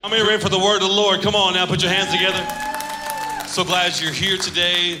How many are ready for the word of the Lord? Come on now, put your hands together. So glad you're here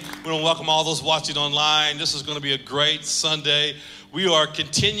today. We want to welcome all those watching online. This is going to be a great Sunday. We are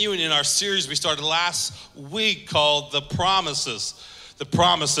continuing in our series we started last week called The Promises. The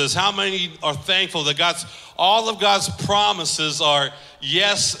Promises. How many are thankful that all of God's promises are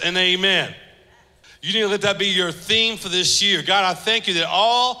yes and amen? You need to let that be your theme for this year. God, I thank you that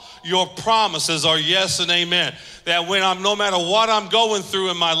all your promises are yes and amen. That no matter what I'm going through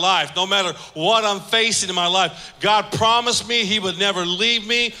in my life, no matter what I'm facing in my life, God promised me he would never leave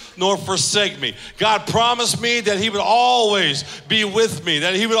me nor forsake me. God promised me that he would always be with me,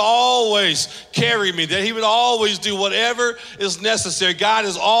 that he would always carry me, that he would always do whatever is necessary. God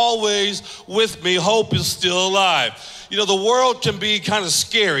is always with me. Hope is still alive. You know, the world can be kind of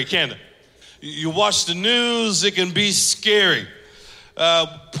scary, can't it? You watch the news, it can be scary.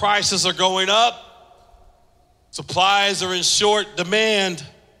 Prices are going up. Supplies are in short demand.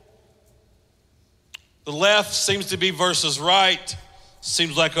 The left seems to be versus right.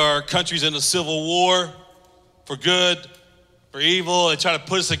 Seems like our country's in a civil war for good, for evil. They try to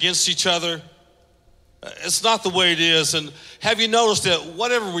put us against each other. It's not the way it is. And have you noticed that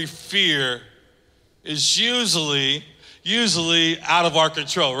whatever we fear is usually out of our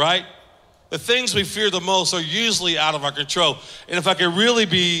control, right? The things we fear the most are usually out of our control. And if I could really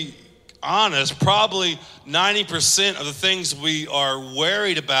be honest, probably 90% of the things we are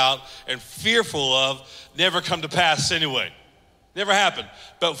worried about and fearful of never come to pass anyway. Never happen.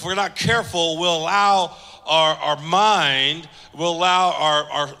 But if we're not careful, we'll allow our mind, we'll allow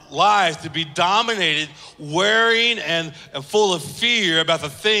our life to be dominated, worrying and full of fear about the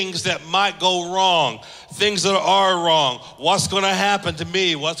things that might go wrong, things that are wrong, what's going to happen to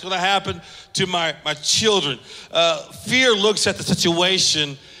me, what's going to happen to my children. Fear looks at the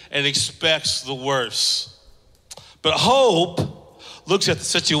situation and expects the worst. But hope looks at the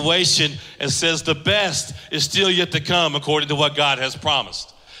situation and says the best is still yet to come according to what God has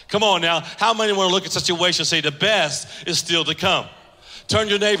promised. Come on now, how many want to look at the situation and say the best is still to come? Turn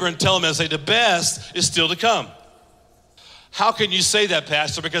to your neighbor and tell him and say the best is still to come. How can you say that,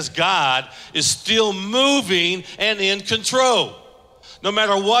 Pastor? Because God is still moving and in control. No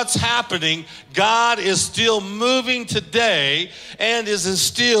matter what's happening, God is still moving today and is in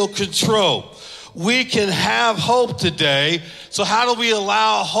still control. We can have hope today. So how do we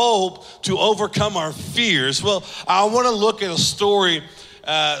allow hope to overcome our fears? Well, I want to look at a story.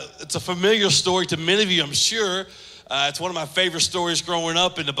 It's a familiar story to many of you, I'm sure. It's one of my favorite stories growing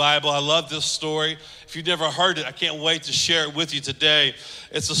up in the Bible. I love this story. If you've never heard it, I can't wait to share it with you today.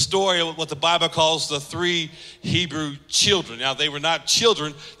 It's a story of what the Bible calls the three Hebrew children. Now, they were not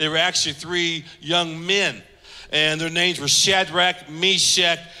children. They were actually three young men. And their names were Shadrach,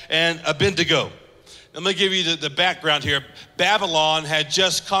 Meshach, and Abednego. I'm going to give you the background here. Babylon had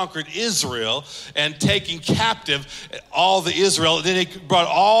just conquered Israel and taken captive all the Israel. Then they brought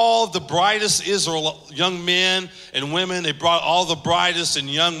all the brightest Israel young men and women. They brought all the brightest and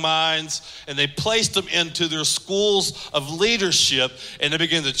young minds, and they placed them into their schools of leadership, and they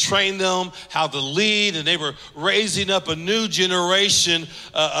began to train them how to lead, and they were raising up a new generation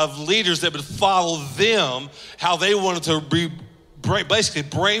of leaders that would follow them, how they wanted to be basically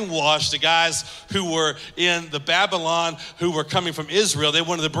brainwash the guys who were in the Babylon, who were coming from Israel. They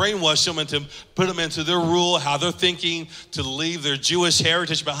wanted to brainwash them and to put them into their rule, how they're thinking, to leave their Jewish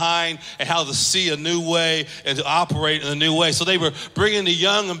heritage behind, and how to see a new way and to operate in a new way. So they were bringing the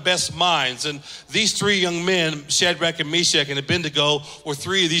young and best minds. And these three young men, Shadrach and Meshach and Abednego, were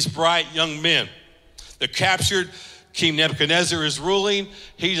three of these bright young men. They're captured. King Nebuchadnezzar is ruling.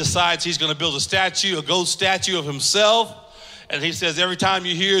 He decides he's going to build a gold statue of himself. And he says, every time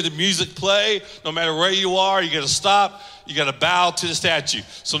you hear the music play, no matter where you are, you got to stop. You got to bow to the statue.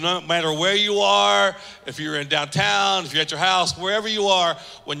 So no matter where you are, if you're in downtown, if you're at your house, wherever you are,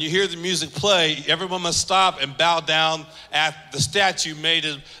 when you hear the music play, everyone must stop and bow down at the statue made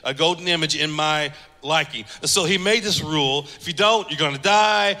of a golden image in my liking. And so he made this rule. If you don't, you're going to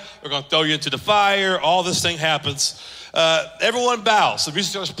die. We're going to throw you into the fire. All this thing happens. Everyone bows. The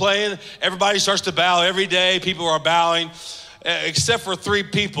music starts playing. Everybody starts to bow every day. People are bowing. Except for three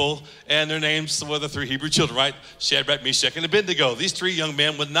people, and their names were the three Hebrew children, right? Shadrach, Meshach, and Abednego. These three young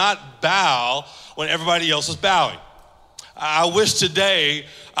men would not bow when everybody else was bowing. I wish today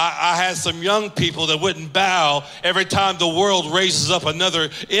I had some young people that wouldn't bow every time the world raises up another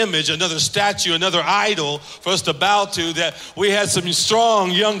image, another statue, another idol for us to bow to, that we had some strong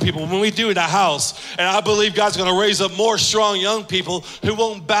young people when we do in the house. And I believe God's going to raise up more strong young people who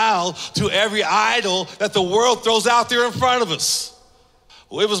won't bow to every idol that the world throws out there in front of us.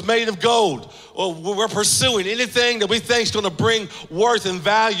 It was made of gold. Well, we're pursuing anything that we think is going to bring worth and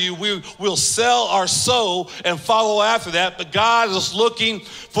value. We'll sell our soul and follow after that. But God is looking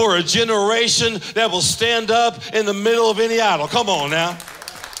for a generation that will stand up in the middle of any idol. Come on now.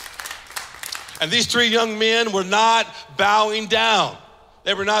 And these three young men were not bowing down.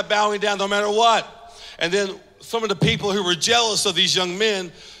 They were not bowing down no matter what. And then some of the people who were jealous of these young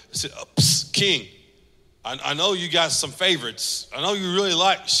men said, King, I know you got some favorites. I know you really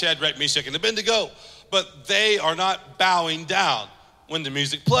like Shadrach, Meshach, and Abednego, but they are not bowing down when the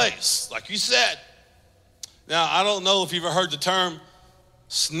music plays, like you said. Now, I don't know if you've ever heard the term,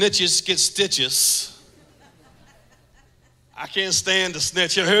 snitches get stitches. I can't stand the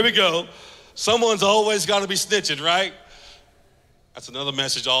snitch. Here we go. Someone's always got to be snitching, right? That's another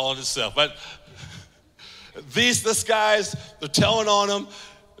message all in itself. But these guys, they're telling on them.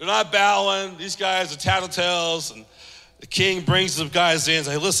 They're not bowing. These guys are tattletales. And the king brings the guys in and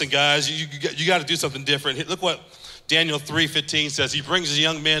says, hey, listen, guys, you got to do something different. Look what Daniel 3:15 says. He brings the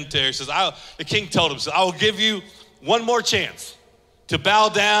young men there. He says, the king told him, I will give you one more chance to bow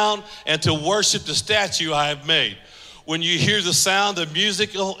down and to worship the statue I have made when you hear the sound of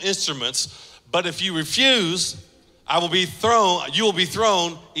musical instruments. But if you refuse, you will be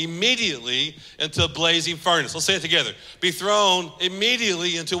thrown immediately into a blazing furnace. Let's say it together. Be thrown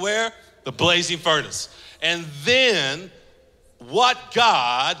immediately into where? The blazing furnace. And then what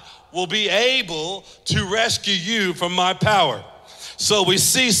God will be able to rescue you from my power? So we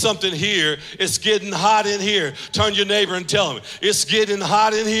see something here. It's getting hot in here. Turn to your neighbor and tell him, it's getting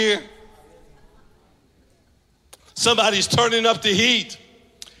hot in here. Somebody's turning up the heat.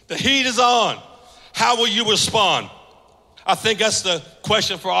 The heat is on. How will you respond? I think that's the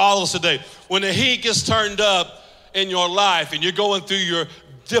question for all of us today. When the heat gets turned up in your life and you're going through your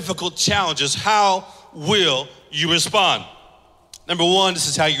difficult challenges, how will you respond? Number one, this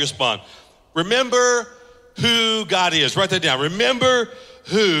is how you respond. Remember who God is. Write that down. Remember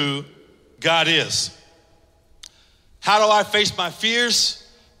who God is. How do I face my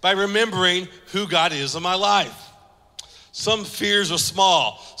fears? By remembering who God is in my life. Some fears are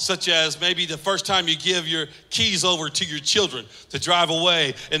small, such as maybe the first time you give your keys over to your children to drive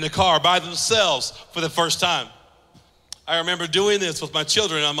away in the car by themselves for the first time. I remember doing this with my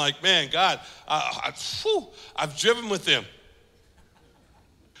children. I'm like, man, God, I've driven with them.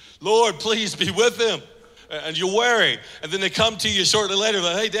 Lord, please be with them. And you're worried. And then they come to you shortly later,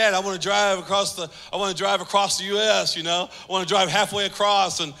 like, hey, Dad, I want to drive across the U.S., you know. I want to drive halfway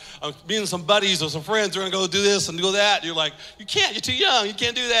across, and me and some buddies or some friends are going to go do this and do that. And you're like, you can't. You're too young. You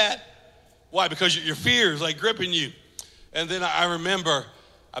can't do that. Why? Because your fear is like gripping you. And then I remember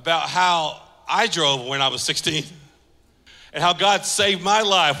about how I drove when I was 16 and how God saved my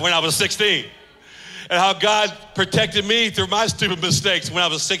life when I was 16. And how God protected me through my stupid mistakes when I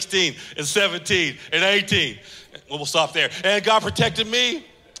was 16 and 17 and 18. Well, we'll stop there. And God protected me. And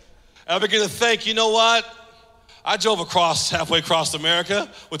I began to think, you know what? I drove halfway across America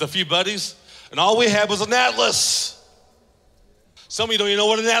with a few buddies, and all we had was an atlas. Some of you don't even know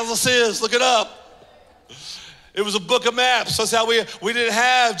what an atlas is. Look it up. It was a book of maps. That's how we didn't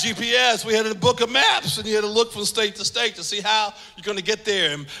have GPS. We had a book of maps, and you had to look from state to state to see how you're going to get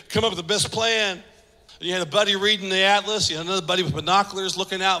there and come up with the best plan. You had a buddy reading the atlas. You had another buddy with binoculars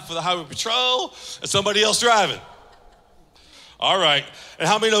looking out for the highway patrol, and somebody else driving. All right. And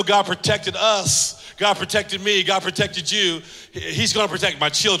how many know God protected us? God protected me. God protected you. He's going to protect my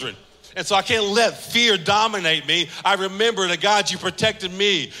children. And so I can't let fear dominate me. I remember that, God, you protected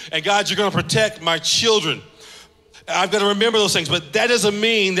me. And God, you're going to protect my children. I've got to remember those things, but that doesn't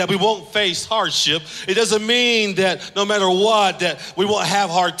mean that we won't face hardship. It doesn't mean that no matter what, that we won't have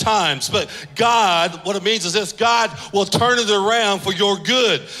hard times. But God, what it means is this: God will turn it around for your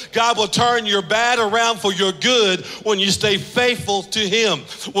good. God will turn your bad around for your good when you stay faithful to Him.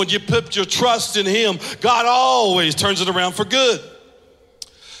 When you put your trust in Him, God always turns it around for good.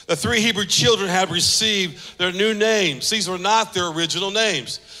 The three Hebrew children had received their new names. These were not their original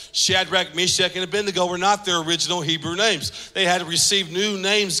names. Shadrach, Meshach, and Abednego were not their original Hebrew names. They had received new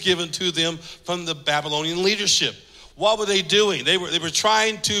names given to them from the Babylonian leadership. What were they doing? They were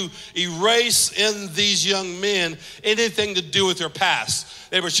trying to erase in these young men anything to do with their past.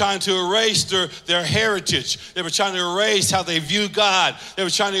 They were trying to erase their heritage. They were trying to erase how they view God. They were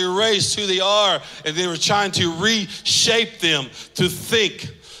trying to erase who they are, and they were trying to reshape them to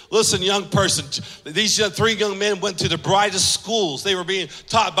think. Listen, young person, these three young men went to the brightest schools. They were being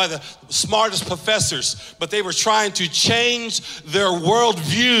taught by the smartest professors, but they were trying to change their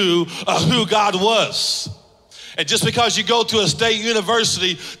worldview of who God was. And just because you go to a state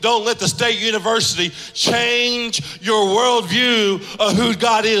university, don't let the state university change your worldview of who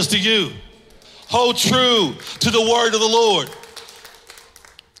God is to you. Hold true to the word of the Lord.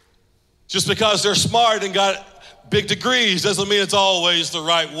 Just because they're smart and got big degrees doesn't mean it's always the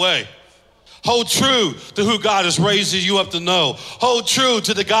right way. Hold true to who God is raising you up to know. Hold true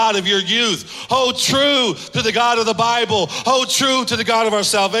to the God of your youth. Hold true to the God of the Bible. Hold true to the God of our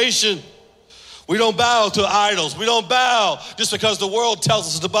salvation. We don't bow to idols. We don't bow just because the world tells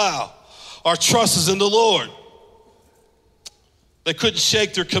us to bow. Our trust is in the Lord. They couldn't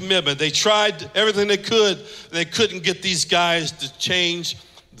shake their commitment. They tried everything they could. They couldn't get these guys to change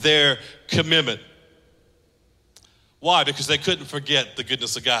their commitment. Why? Because they couldn't forget the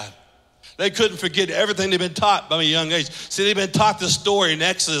goodness of God. They couldn't forget everything they've been taught by a young age. See, they've been taught this story in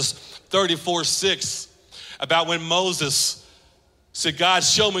Exodus 34:6 about when Moses said, God,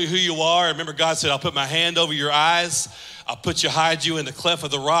 show me who you are. Remember, God said, I'll put my hand over your eyes. I'll hide you in the cleft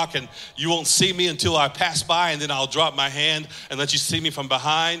of the rock, and you won't see me until I pass by, and then I'll drop my hand and let you see me from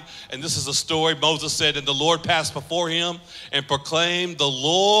behind. And this is a story. Moses said, and the Lord passed before him and proclaimed, the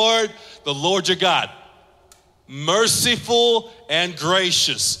Lord your God, merciful and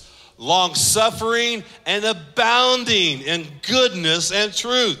gracious, long-suffering and abounding in goodness and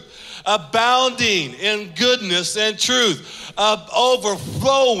truth. Abounding in goodness and truth.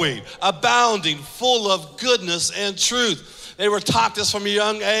 Overflowing, abounding, full of goodness and truth. They were taught this from a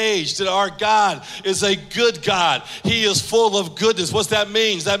young age, that our God is a good God. He is full of goodness. What's that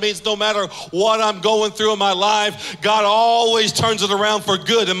mean? That means no matter what I'm going through in my life, God always turns it around for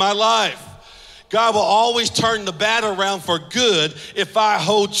good in my life. God will always turn the bad around for good if I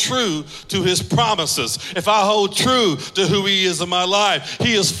hold true to his promises, if I hold true to who he is in my life.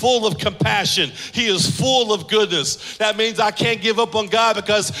 He is full of compassion. He is full of goodness. That means I can't give up on God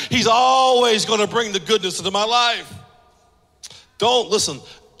because he's always going to bring the goodness into my life. Look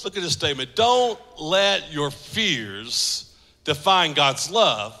at this statement. Don't let your fears define God's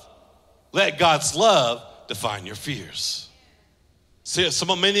love. Let God's love define your fears. See,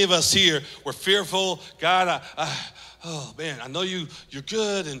 many of us here, we're fearful. God, oh man, I know you're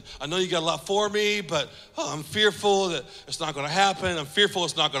good, and I know you got a lot for me, but I'm fearful that it's not going to happen. I'm fearful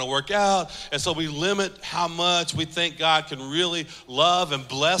it's not going to work out. And so we limit how much we think God can really love and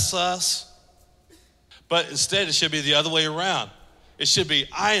bless us. But instead, it should be the other way around. It should be,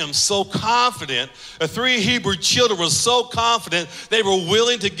 I am so confident. The three Hebrew children were so confident, they were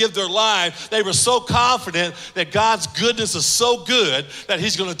willing to give their life. They were so confident that God's goodness is so good that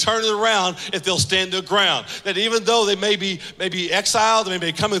he's going to turn it around if they'll stand their ground. That even though they may be exiled, they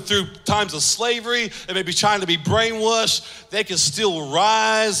may be coming through times of slavery, they may be trying to be brainwashed, they can still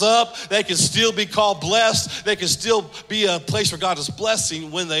rise up. They can still be called blessed. They can still be a place where God is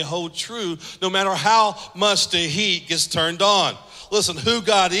blessing when they hold true, no matter how much the heat gets turned on. Listen, who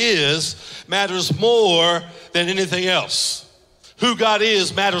God is matters more than anything else. Who God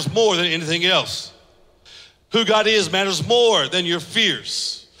is matters more than anything else. Who God is matters more than your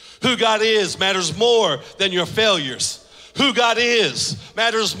fears. Who God is matters more than your failures. Who God is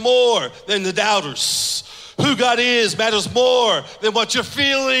matters more than the doubters. Who God is matters more than what you're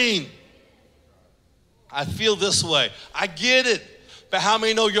feeling. I feel this way. I get it. But how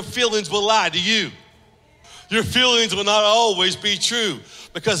many know your feelings will lie to you? Your feelings will not always be true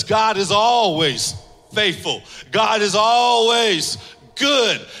because God is always faithful. God is always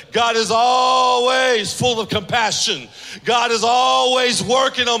good. God is always full of compassion. God is always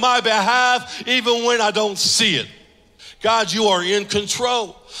working on my behalf even when I don't see it. God, you are in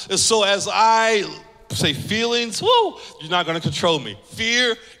control. And so as I say feelings, you're not going to control me.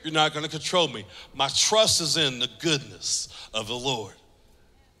 Fear, you're not going to control me. My trust is in the goodness of the Lord.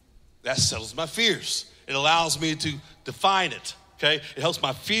 That settles my fears. It allows me to define it, okay? It helps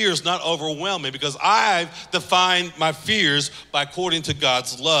my fears not overwhelm me because I've defined my fears by according to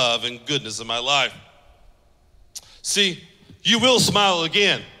God's love and goodness in my life. See, you will smile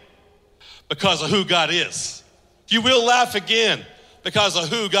again because of who God is. You will laugh again because of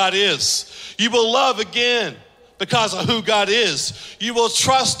who God is. You will love again because of who God is. You will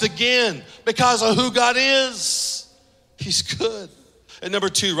trust again because of who God is. He's good. And number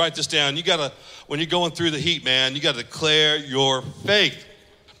two, write this down. When you're going through the heat, man, you got to declare your faith.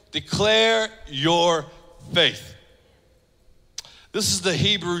 Declare your faith. This is the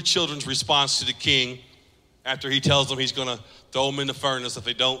Hebrew children's response to the king after he tells them he's going to throw them in the furnace if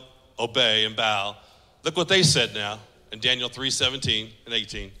they don't obey and bow. Look what they said now in Daniel 3:17 and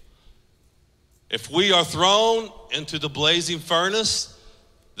 18. If we are thrown into the blazing furnace,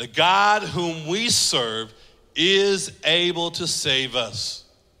 the God whom we serve is able to save us.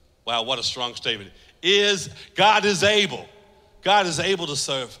 Wow, what a strong statement. God is able. God is able to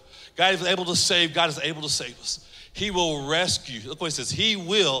serve. God is able to save. God is able to save us. He will rescue. Look what he says. He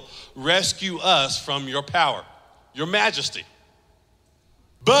will rescue us from your power, your majesty.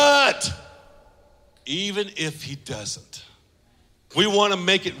 But even if he doesn't, we want to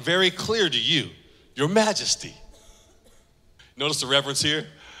make it very clear to you, your majesty. Notice the reference here.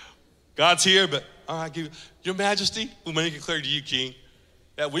 God's here, but I give you, your majesty, we'll make it clear to you, king,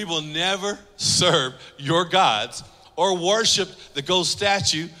 that we will never serve your gods or worship the gold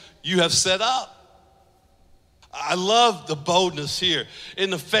statue you have set up. I love the boldness here.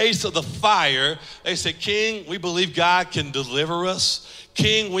 In the face of the fire, they say, King, we believe God can deliver us.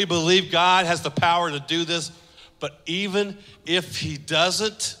 King, we believe God has the power to do this. But even if he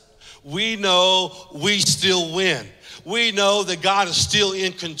doesn't, we know we still win. We know that God is still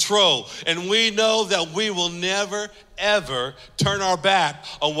in control. And we know that we will never, ever turn our back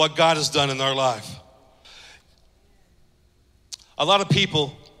on what God has done in our life. A lot of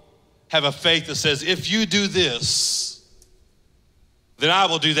people have a faith that says, if you do this, then I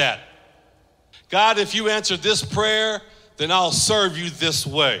will do that. God, if you answer this prayer, then I'll serve you this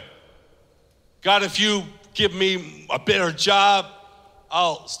way. God, if you give me a better job,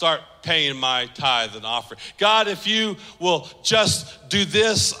 I'll start paying my tithe and offering. God, if you will just do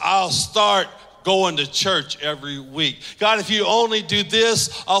this, I'll start going to church every week. God, if you only do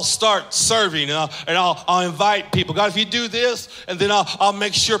this, I'll start serving and I'll invite people. God, if you do this, and then I'll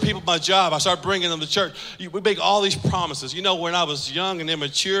make sure people at my job, I start bringing them to church. We make all these promises. You know, when I was young and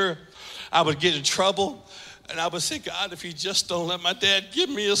immature, I would get in trouble and I would say, God, if you just don't let my dad give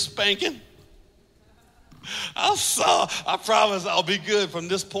me a spanking, I promise I'll be good from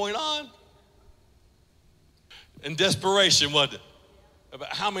this point on. In desperation, wasn't it? But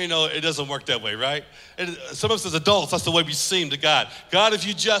how many know it doesn't work that way, right? Some of us as adults, that's the way we seem to God. God, if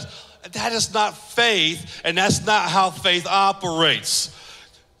you just, that is not faith, and that's not how faith operates.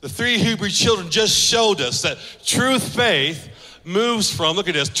 The three Hebrew children just showed us that true faith moves from, look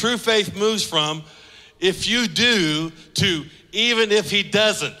at this, true faith moves from if you do to even if he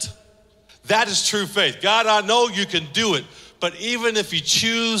doesn't. That is true faith. God, I know you can do it. But even if you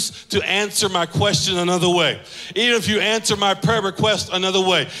choose to answer my question another way, even if you answer my prayer request another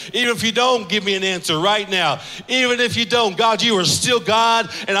way, even if you don't give me an answer right now, even if you don't, God, you are still God,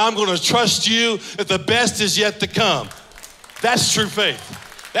 and I'm going to trust you that the best is yet to come. That's true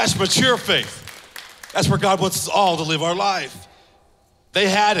faith. That's mature faith. That's where God wants us all to live our life. They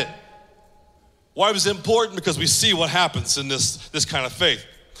had it. Why was it important? Because we see what happens in this kind of faith.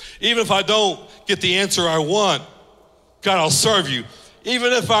 Even if I don't get the answer I want, God, I'll serve you.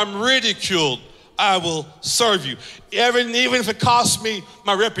 Even if I'm ridiculed, I will serve you. Even if it costs me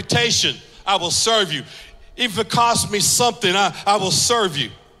my reputation, I will serve you. Even if it costs me something, I will serve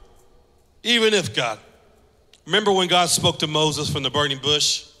you. Even if, God. Remember when God spoke to Moses from the burning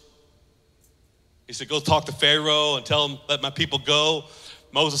bush? He said, go talk to Pharaoh and tell him, let my people go.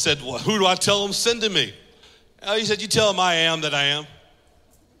 Moses said, well, who do I tell him? Send to me. He said, you tell him I am that I am.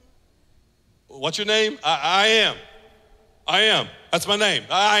 What's your name? I am. I am. That's my name.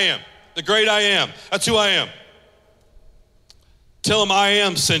 I am. The great I am. That's who I am. Tell him I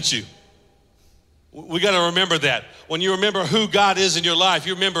am sent you. We got to remember that. When you remember who God is in your life,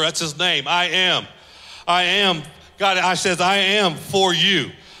 you remember that's his name. I am. I am. God, I says, I am for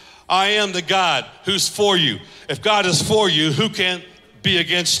you. I am the God who's for you. If God is for you, who can be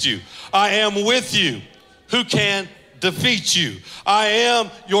against you? I am with you. Who can defeat you? I am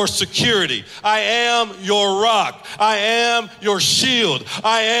your security. I am your rock. I am your shield.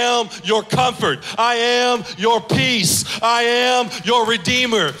 I am your comfort. I am your peace. I am your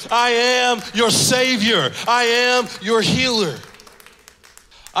redeemer. I am your savior. I am your healer.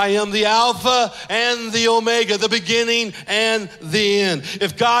 I am the Alpha and the Omega, the beginning and the end.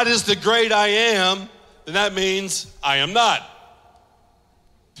 If God is the great I am, then that means I am not.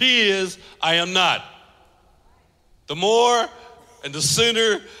 He is, I am not. The more and the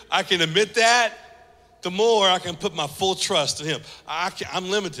sooner I can admit that, the more I can put my full trust in him. I'm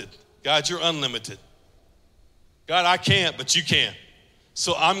limited. God, you're unlimited. God, I can't, but you can.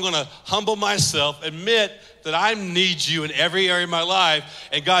 So I'm going to humble myself, admit that I need you in every area of my life,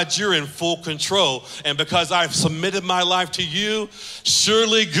 and God, you're in full control. And because I've submitted my life to you,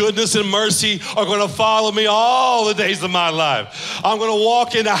 surely goodness and mercy are going to follow me all the days of my life. I'm going to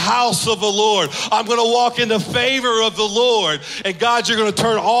walk in the house of the Lord. I'm going to walk in the favor of the Lord. And God, you're going to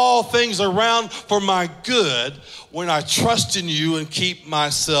turn all things around for my good when I trust in you and keep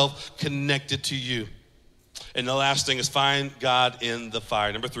myself connected to you. And the last thing is find God in the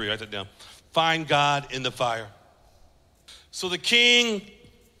fire. Number 3, write that down. Find God in the fire. So the king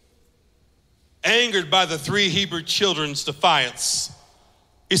angered by the 3 Hebrew children's defiance,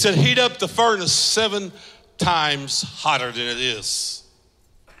 he said, heat up the furnace 7 times hotter than it is.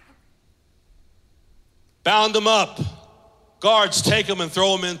 Bound them up. Guards take them and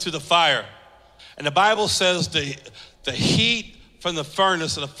throw them into the fire. And the Bible says the heat from the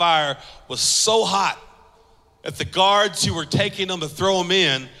furnace of the fire was so hot that the guards who were taking them to throw them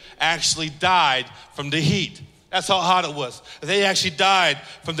in actually died from the heat. That's how hot it was. They actually died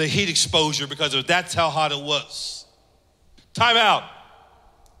from the heat exposure because that's how hot it was. Time out.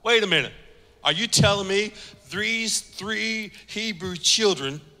 Wait a minute. Are you telling me these 3 Hebrew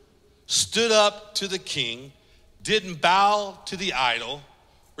children stood up to the king, didn't bow to the idol,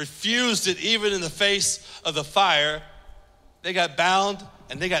 refused it even in the face of the fire? They got bound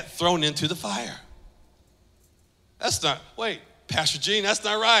and they got thrown into the fire. Wait, Pastor Gene, that's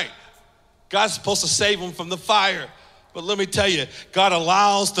not right. God's supposed to save them from the fire. But let me tell you, God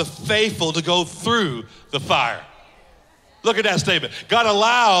allows the faithful to go through the fire. Look at that statement. God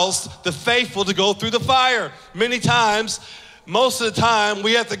allows the faithful to go through the fire. Many times, most of the time,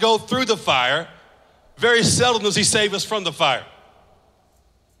 we have to go through the fire. Very seldom does he save us from the fire.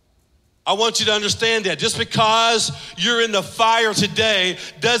 I want you to understand that. Just because you're in the fire today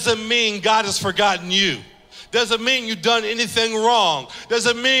doesn't mean God has forgotten you. Doesn't mean you've done anything wrong.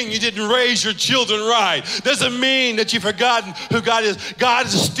 Doesn't mean you didn't raise your children right. Doesn't mean that you've forgotten who God is. God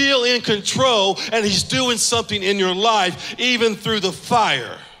is still in control, and he's doing something in your life, even through the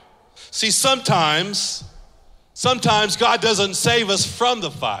fire. See, sometimes God doesn't save us from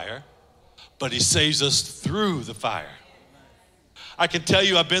the fire, but he saves us through the fire. I can tell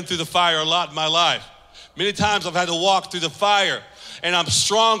you I've been through the fire a lot in my life. Many times I've had to walk through the fire, and I'm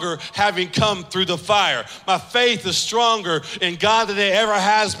stronger having come through the fire. My faith is stronger in God than it ever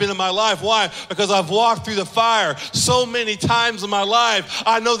has been in my life. Why? Because I've walked through the fire so many times in my life.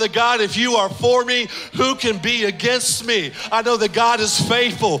 I know that God, if you are for me, who can be against me? I know that God is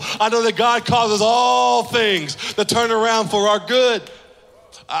faithful. I know that God causes all things to turn around for our good.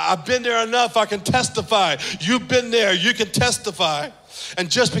 I've been there enough, I can testify. You've been there, you can testify. And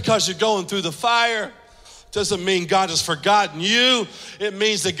just because you're going through the fire doesn't mean God has forgotten you. It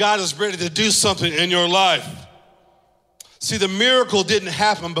means that God is ready to do something in your life. See, the miracle didn't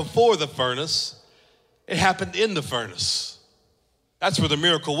happen before the furnace. It happened in the furnace. That's where the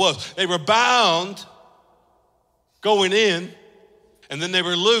miracle was. They were bound going in, and then they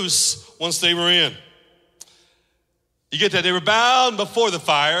were loose once they were in. You get that? They were bound before the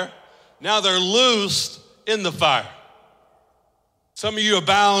fire. Now they're loosed in the fire. Some of you are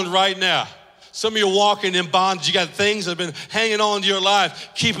bound right now. Some of you are walking in bondage. You got things that have been hanging on to your life,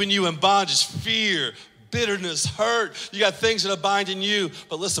 keeping you in bondage, fear, bitterness, hurt. You got things that are binding you.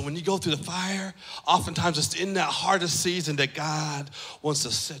 But listen, when you go through the fire, oftentimes it's in that hardest season that God wants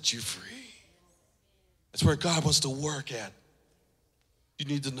to set you free. That's where God wants to work at. You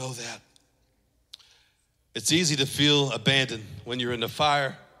need to know that. It's easy to feel abandoned when you're in the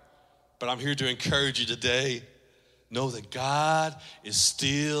fire, but I'm here to encourage you today. Know that God is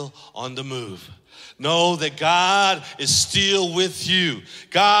still on the move. Know that God is still with you.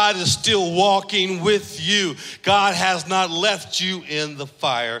 God is still walking with you. God has not left you in the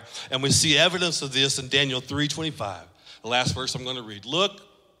fire. And we see evidence of this in Daniel 3:25. The last verse I'm going to read. Look,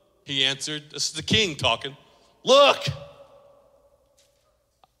 he answered. This is the king talking. Look,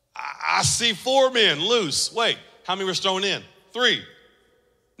 I see 4 men loose. Wait, how many were thrown in? 3.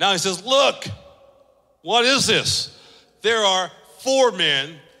 Now he says, look, what is this? There are 4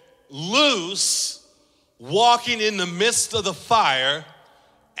 men loose, walking in the midst of the fire,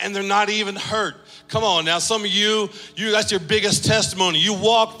 and they're not even hurt. Come on now, some of you, that's your biggest testimony. You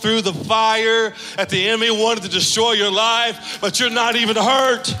walked through the fire that the enemy wanted to destroy your life, but you're not even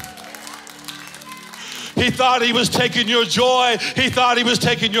hurt. He thought he was taking your joy. He thought he was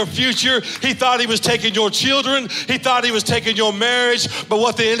taking your future. He thought he was taking your children. He thought he was taking your marriage. But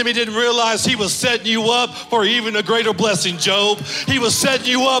what the enemy didn't realize, he was setting you up for even a greater blessing, Job. He was setting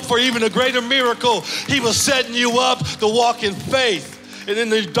you up for even a greater miracle. He was setting you up to walk in faith. And in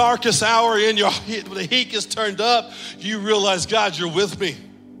the darkest hour, when the heat gets turned up, you realize, God, you're with me.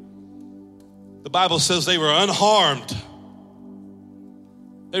 The Bible says they were unharmed.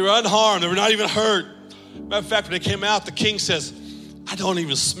 They were unharmed. They were not even hurt. Matter of fact, when they came out, the king says, you don't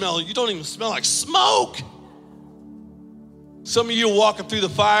even smell like smoke. Some of you are walking through the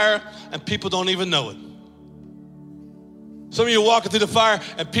fire and people don't even know it. Some of you are walking through the fire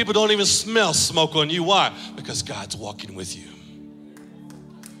and people don't even smell smoke on you. Why? Because God's walking with you.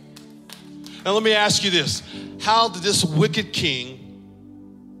 Now let me ask you this. How did this wicked king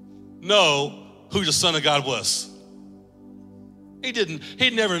know who the Son of God was?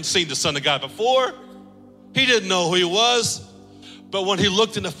 He'd never seen the Son of God before. He didn't know who he was. But when he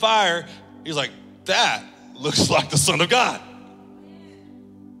looked in the fire, he's like, that looks like the Son of God.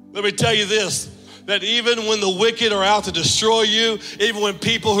 Let me tell you this, that even when the wicked are out to destroy you, even when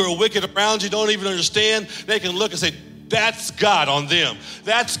people who are wicked around you don't even understand, they can look and say, that's God on them.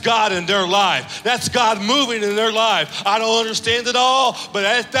 That's God in their life. That's God moving in their life. I don't understand it all,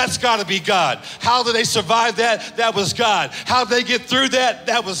 but that's got to be God. How did they survive that? That was God. How did they get through that?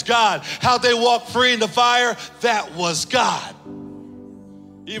 That was God. How did they walk free in the fire? That was God.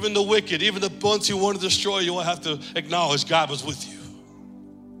 Even the wicked, even the ones who want to destroy you, will have to acknowledge God was with you.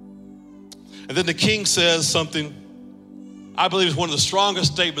 And then the king says something I believe is one of the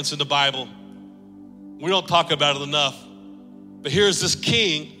strongest statements in the Bible. We don't talk about it enough. But here's this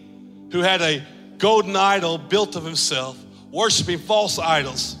king who had a golden idol built of himself, worshiping false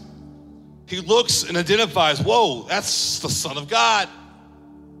idols. He looks and identifies, whoa, that's the Son of God.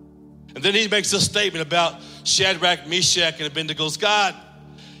 And then he makes this statement about Shadrach, Meshach, and Abednego's God.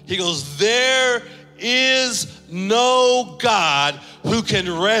 He goes, there is no God who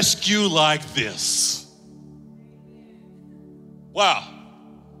can rescue like this. Wow.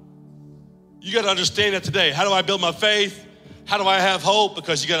 You got to understand that today. How do I build my faith? How do I have hope?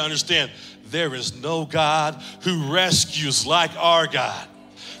 Because you got to understand, there is no God who rescues like our God.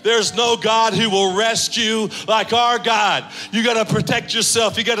 There's no God who will rescue like our God. You got to protect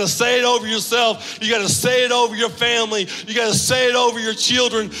yourself. You got to say it over yourself. You got to say it over your family. You got to say it over your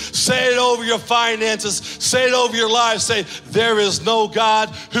children. Say it over your finances. Say it over your life. Say, there is no God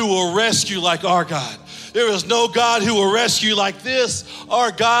who will rescue like our God. There is no God who will rescue like this.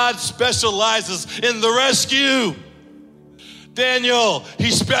 Our God specializes in the rescue. Daniel,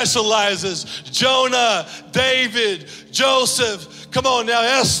 he specializes. Jonah, David, Joseph. Come on now,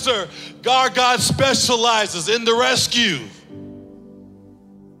 Esther. Our God specializes in the rescue.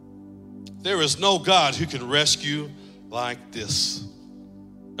 There is no God who can rescue like this.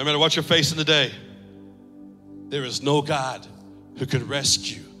 No matter what you're facing today, there is no God who can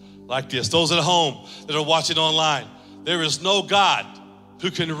rescue like this. Those at home that are watching online, there is no God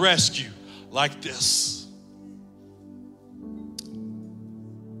who can rescue like this.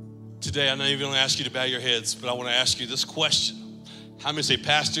 Today, I'm not even going to ask you to bow your heads, but I want to ask you this question. How many say,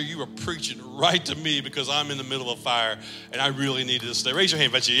 Pastor, you are preaching right to me because I'm in the middle of a fire and I really need this today? Raise your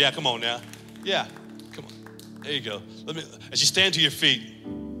hand, bet you. Yeah, come on now. Yeah, come on. There you go. As you stand to your feet,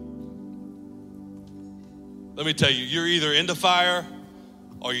 let me tell you, you're either in the fire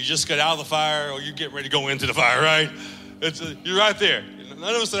or you just got out of the fire or you're getting ready to go into the fire, right? You're right there.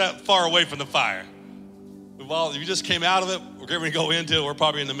 None of us are that far away from the fire. If you just came out of it, we're getting ready to go into it, we're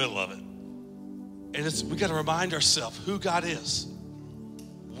probably in the middle of it. And we got to remind ourselves who God is.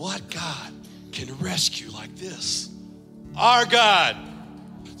 What God can rescue like this? Our God,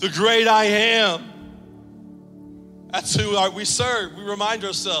 the great I am. That's who we serve. We remind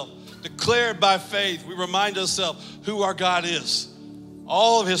ourselves, declared by faith, we remind ourselves who our God is.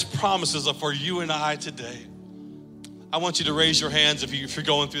 All of his promises are for you and I today. I want you to raise your hands if you're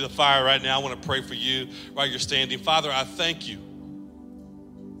going through the fire right now. I want to pray for you while you're standing. Father, I thank you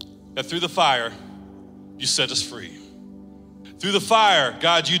that through the fire, you set us free. Through the fire,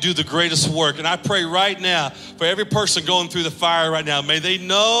 God, you do the greatest work. And I pray right now for every person going through the fire right now. May they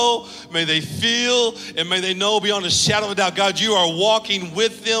know, may they feel, and may they know beyond a shadow of a doubt, God, you are walking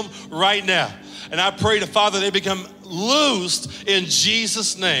with them right now. And I pray to Father, they become loosed in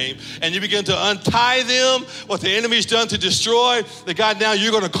Jesus' name, and you begin to untie them, what the enemy's done to destroy, that God, now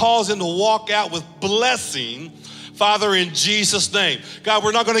you're going to cause them to walk out with blessing, Father, in Jesus' name. God,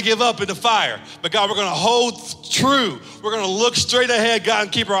 we're not going to give up in the fire, but God, we're going to hold true. We're going to look straight ahead, God,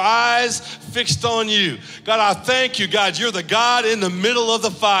 and keep our eyes fixed on you. God, I thank you, God, you're the God in the middle of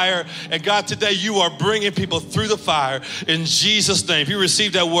the fire, and God, today you are bringing people through the fire in Jesus' name. If you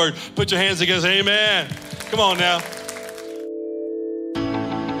receive that word, put your hands together, amen. Come on now.